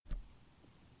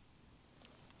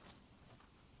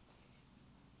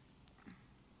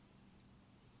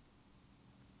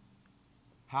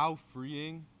How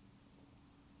freeing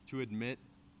to admit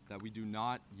that we do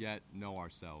not yet know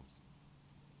ourselves.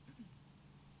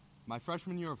 My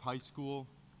freshman year of high school,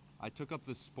 I took up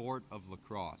the sport of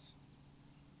lacrosse.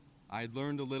 I had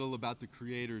learned a little about the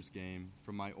creators game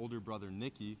from my older brother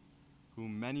Nicky,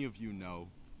 whom many of you know,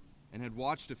 and had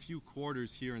watched a few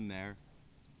quarters here and there,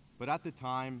 but at the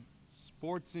time,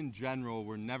 sports in general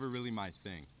were never really my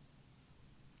thing.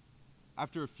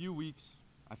 After a few weeks,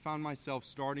 I found myself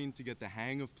starting to get the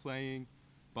hang of playing,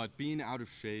 but being out of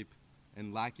shape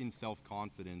and lacking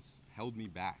self-confidence held me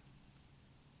back.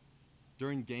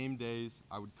 During game days,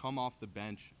 I would come off the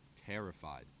bench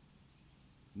terrified.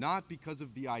 Not because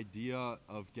of the idea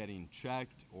of getting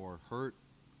checked or hurt,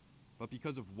 but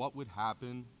because of what would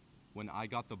happen when I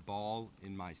got the ball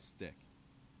in my stick.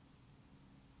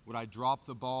 Would I drop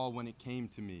the ball when it came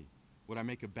to me? Would I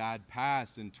make a bad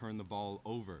pass and turn the ball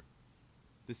over?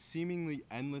 The seemingly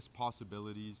endless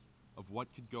possibilities of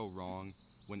what could go wrong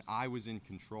when I was in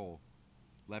control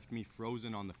left me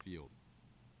frozen on the field.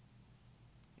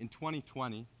 In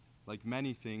 2020, like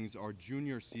many things, our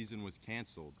junior season was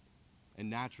canceled, and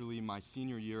naturally, my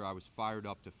senior year, I was fired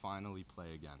up to finally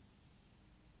play again.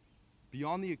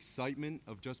 Beyond the excitement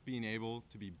of just being able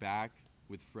to be back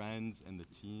with friends and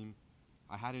the team,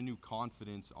 I had a new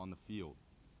confidence on the field.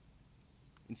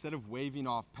 Instead of waving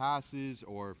off passes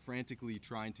or frantically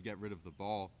trying to get rid of the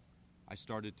ball, I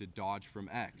started to dodge from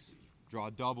X, draw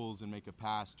doubles and make a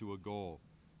pass to a goal,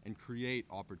 and create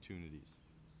opportunities.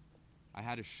 I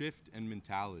had a shift in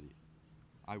mentality.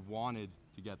 I wanted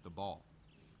to get the ball.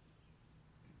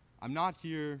 I'm not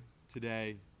here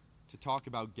today to talk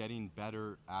about getting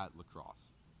better at lacrosse.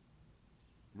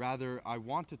 Rather, I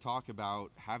want to talk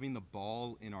about having the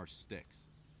ball in our sticks,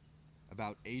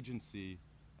 about agency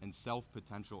and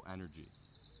self-potential energy.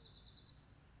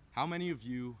 How many of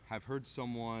you have heard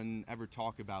someone ever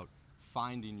talk about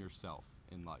finding yourself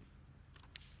in life?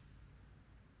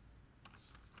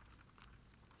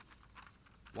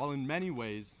 While in many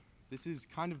ways, this is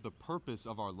kind of the purpose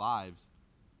of our lives,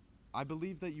 I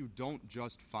believe that you don't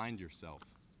just find yourself,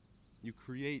 you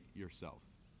create yourself.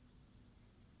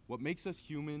 What makes us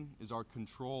human is our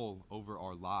control over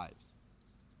our lives.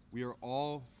 We are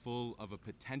all full of a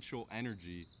potential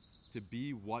energy to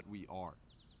be what we are.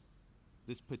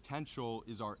 This potential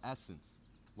is our essence,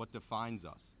 what defines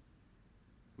us.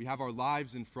 We have our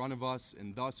lives in front of us,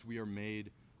 and thus we are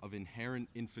made of inherent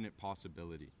infinite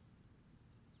possibility.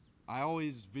 I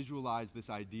always visualize this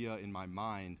idea in my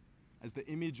mind as the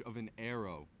image of an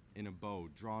arrow in a bow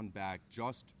drawn back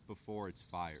just before it's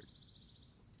fired.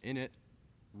 In it,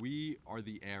 we are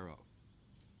the arrow.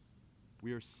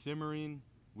 We are simmering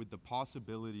with the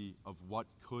possibility of what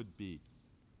could be.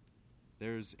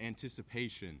 There's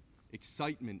anticipation,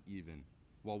 excitement even,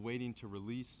 while waiting to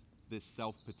release this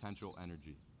self-potential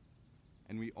energy.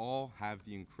 And we all have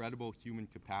the incredible human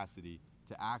capacity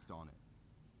to act on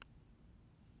it.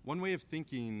 One way of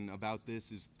thinking about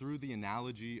this is through the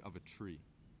analogy of a tree.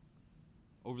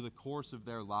 Over the course of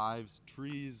their lives,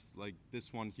 trees like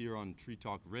this one here on Tree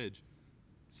Talk Ridge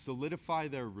solidify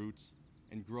their roots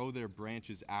and grow their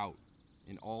branches out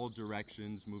in all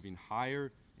directions, moving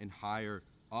higher and higher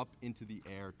up into the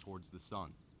air towards the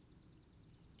sun.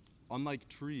 Unlike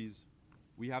trees,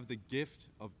 we have the gift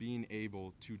of being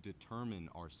able to determine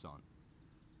our sun,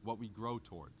 what we grow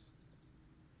towards.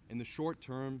 In the short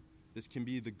term, this can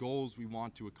be the goals we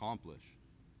want to accomplish.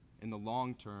 In the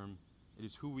long term, it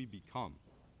is who we become,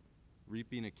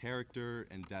 reaping a character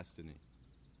and destiny.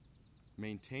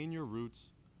 Maintain your roots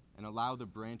and allow the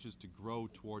branches to grow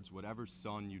towards whatever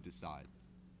sun you decide.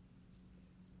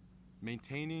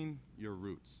 Maintaining your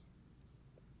roots.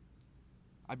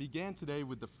 I began today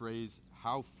with the phrase,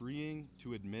 how freeing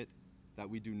to admit that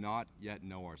we do not yet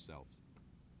know ourselves.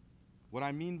 What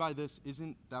I mean by this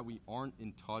isn't that we aren't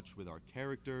in touch with our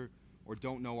character or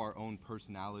don't know our own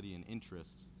personality and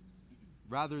interests.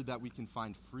 Rather, that we can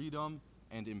find freedom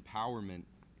and empowerment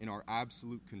in our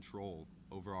absolute control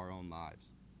over our own lives.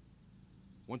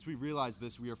 Once we realize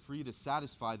this, we are free to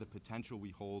satisfy the potential we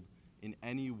hold in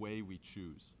any way we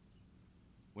choose.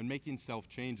 When making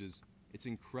self-changes, it's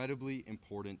incredibly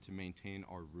important to maintain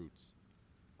our roots,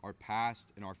 our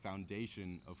past, and our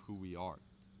foundation of who we are.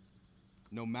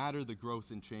 No matter the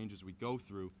growth and changes we go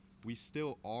through, we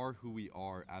still are who we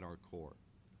are at our core.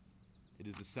 It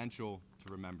is essential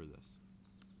to remember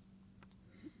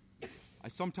this. I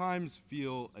sometimes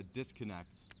feel a disconnect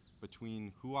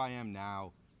between who I am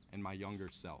now and my younger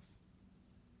self.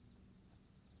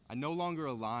 I no longer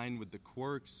align with the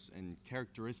quirks and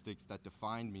characteristics that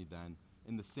defined me then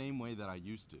in the same way that I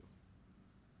used to.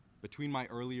 Between my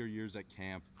earlier years at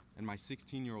camp and my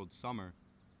 16-year-old summer,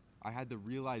 I had the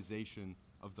realization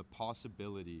of the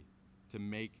possibility to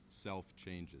make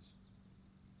self-changes.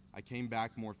 I came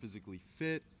back more physically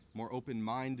fit, more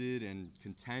open-minded and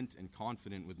content and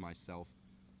confident with myself,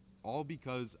 all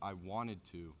because I wanted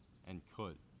to and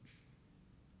could.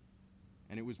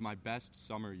 And it was my best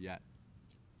summer yet.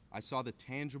 I saw the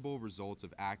tangible results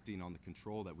of acting on the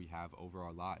control that we have over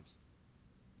our lives.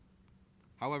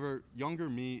 However, younger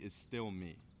me is still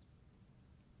me.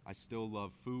 I still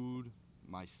love food,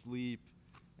 my sleep,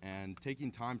 and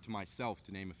taking time to myself,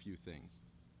 to name a few things.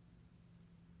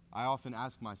 I often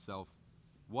ask myself,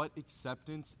 what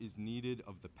acceptance is needed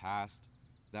of the past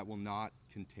that will not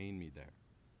contain me there?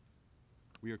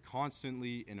 We are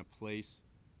constantly in a place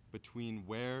between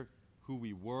where who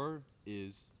we were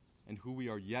is and who we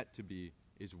are yet to be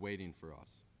is waiting for us.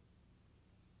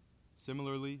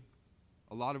 Similarly,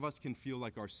 a lot of us can feel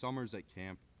like our summers at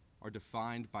camp are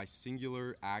defined by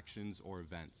singular actions or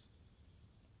events,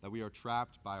 that we are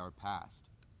trapped by our past.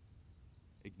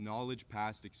 Acknowledge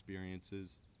past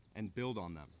experiences and build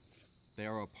on them. They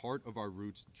are a part of our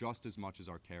roots just as much as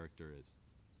our character is.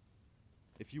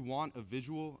 If you want a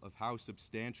visual of how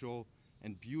substantial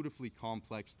and beautifully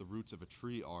complex the roots of a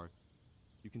tree are,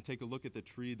 you can take a look at the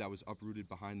tree that was uprooted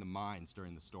behind the mines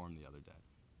during the storm the other day.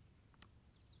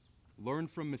 Learn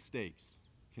from mistakes.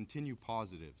 Continue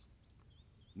positives.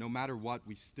 No matter what,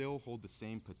 we still hold the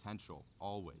same potential,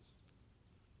 always.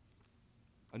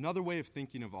 Another way of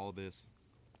thinking of all this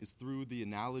is through the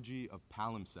analogy of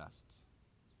palimpsests.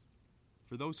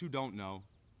 For those who don't know,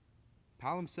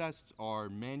 palimpsests are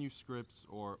manuscripts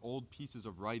or old pieces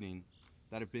of writing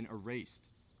that have been erased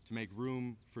to make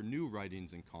room for new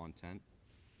writings and content,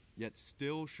 yet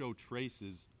still show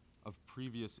traces of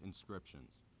previous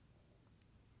inscriptions.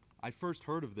 I first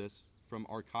heard of this from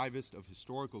archivist of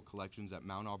historical collections at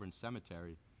Mount Auburn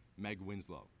Cemetery, Meg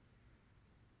Winslow.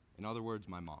 In other words,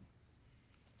 my mom.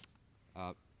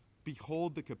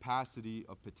 Behold the capacity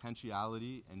of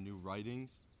potentiality and new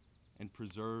writings, and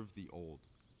preserve the old.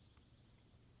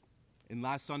 In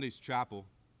last Sunday's chapel,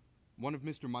 one of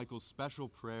Mr. Michael's special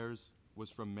prayers was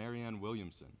from Marianne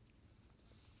Williamson.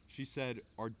 She said,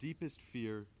 "Our deepest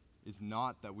fear is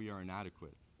not that we are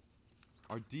inadequate.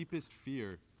 Our deepest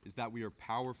fear is that we are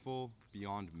powerful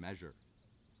beyond measure.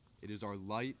 It is our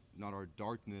light, not our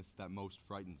darkness, that most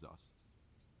frightens us."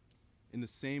 In the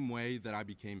same way that I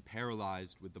became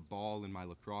paralyzed with the ball in my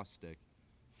lacrosse stick,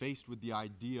 faced with the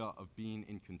idea of being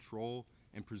in control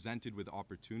and presented with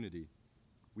opportunity,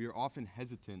 we are often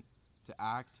hesitant to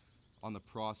act on the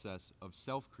process of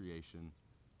self-creation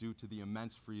due to the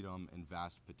immense freedom and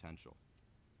vast potential.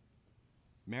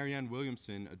 Marianne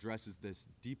Williamson addresses this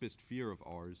deepest fear of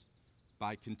ours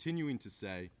by continuing to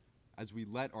say, as we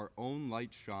let our own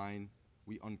light shine,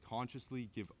 we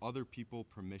unconsciously give other people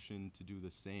permission to do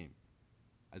the same.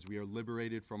 As we are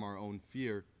liberated from our own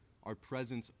fear, our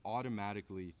presence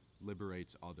automatically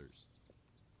liberates others.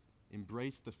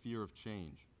 Embrace the fear of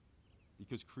change,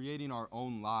 because creating our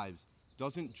own lives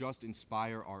doesn't just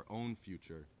inspire our own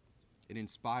future, it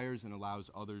inspires and allows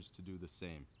others to do the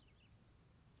same.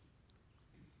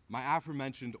 My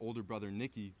aforementioned older brother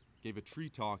Nicky gave a tree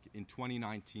talk in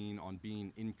 2019 on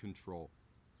being in control.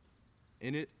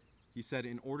 In it, he said,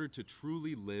 in order to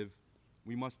truly live,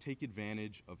 we must take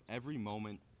advantage of every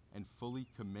moment and fully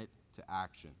commit to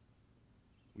action.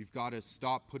 We've got to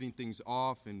stop putting things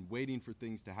off and waiting for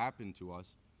things to happen to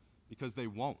us, because they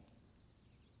won't.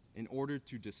 In order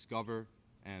to discover,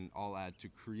 and I'll add, to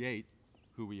create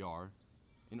who we are,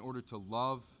 in order to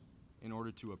love, in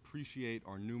order to appreciate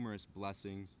our numerous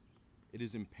blessings, it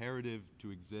is imperative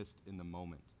to exist in the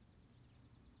moment.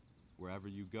 Wherever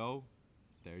you go,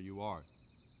 there you are.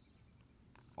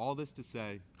 All this to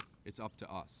say, it's up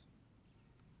to us.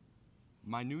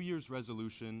 My New Year's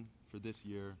resolution for this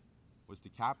year was to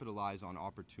capitalize on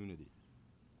opportunity.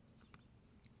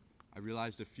 I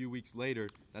realized a few weeks later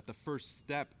that the first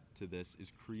step to this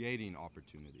is creating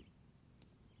opportunity.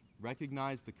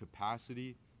 Recognize the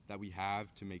capacity that we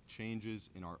have to make changes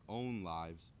in our own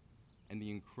lives and the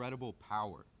incredible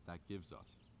power that gives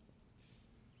us.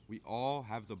 We all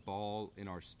have the ball in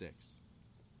our sticks.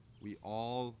 We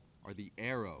all are the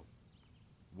arrow,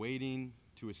 waiting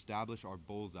to establish our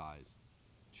bullseyes,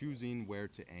 choosing where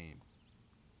to aim.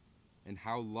 And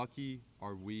how lucky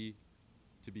are we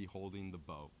to be holding the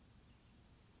bow.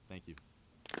 Thank you.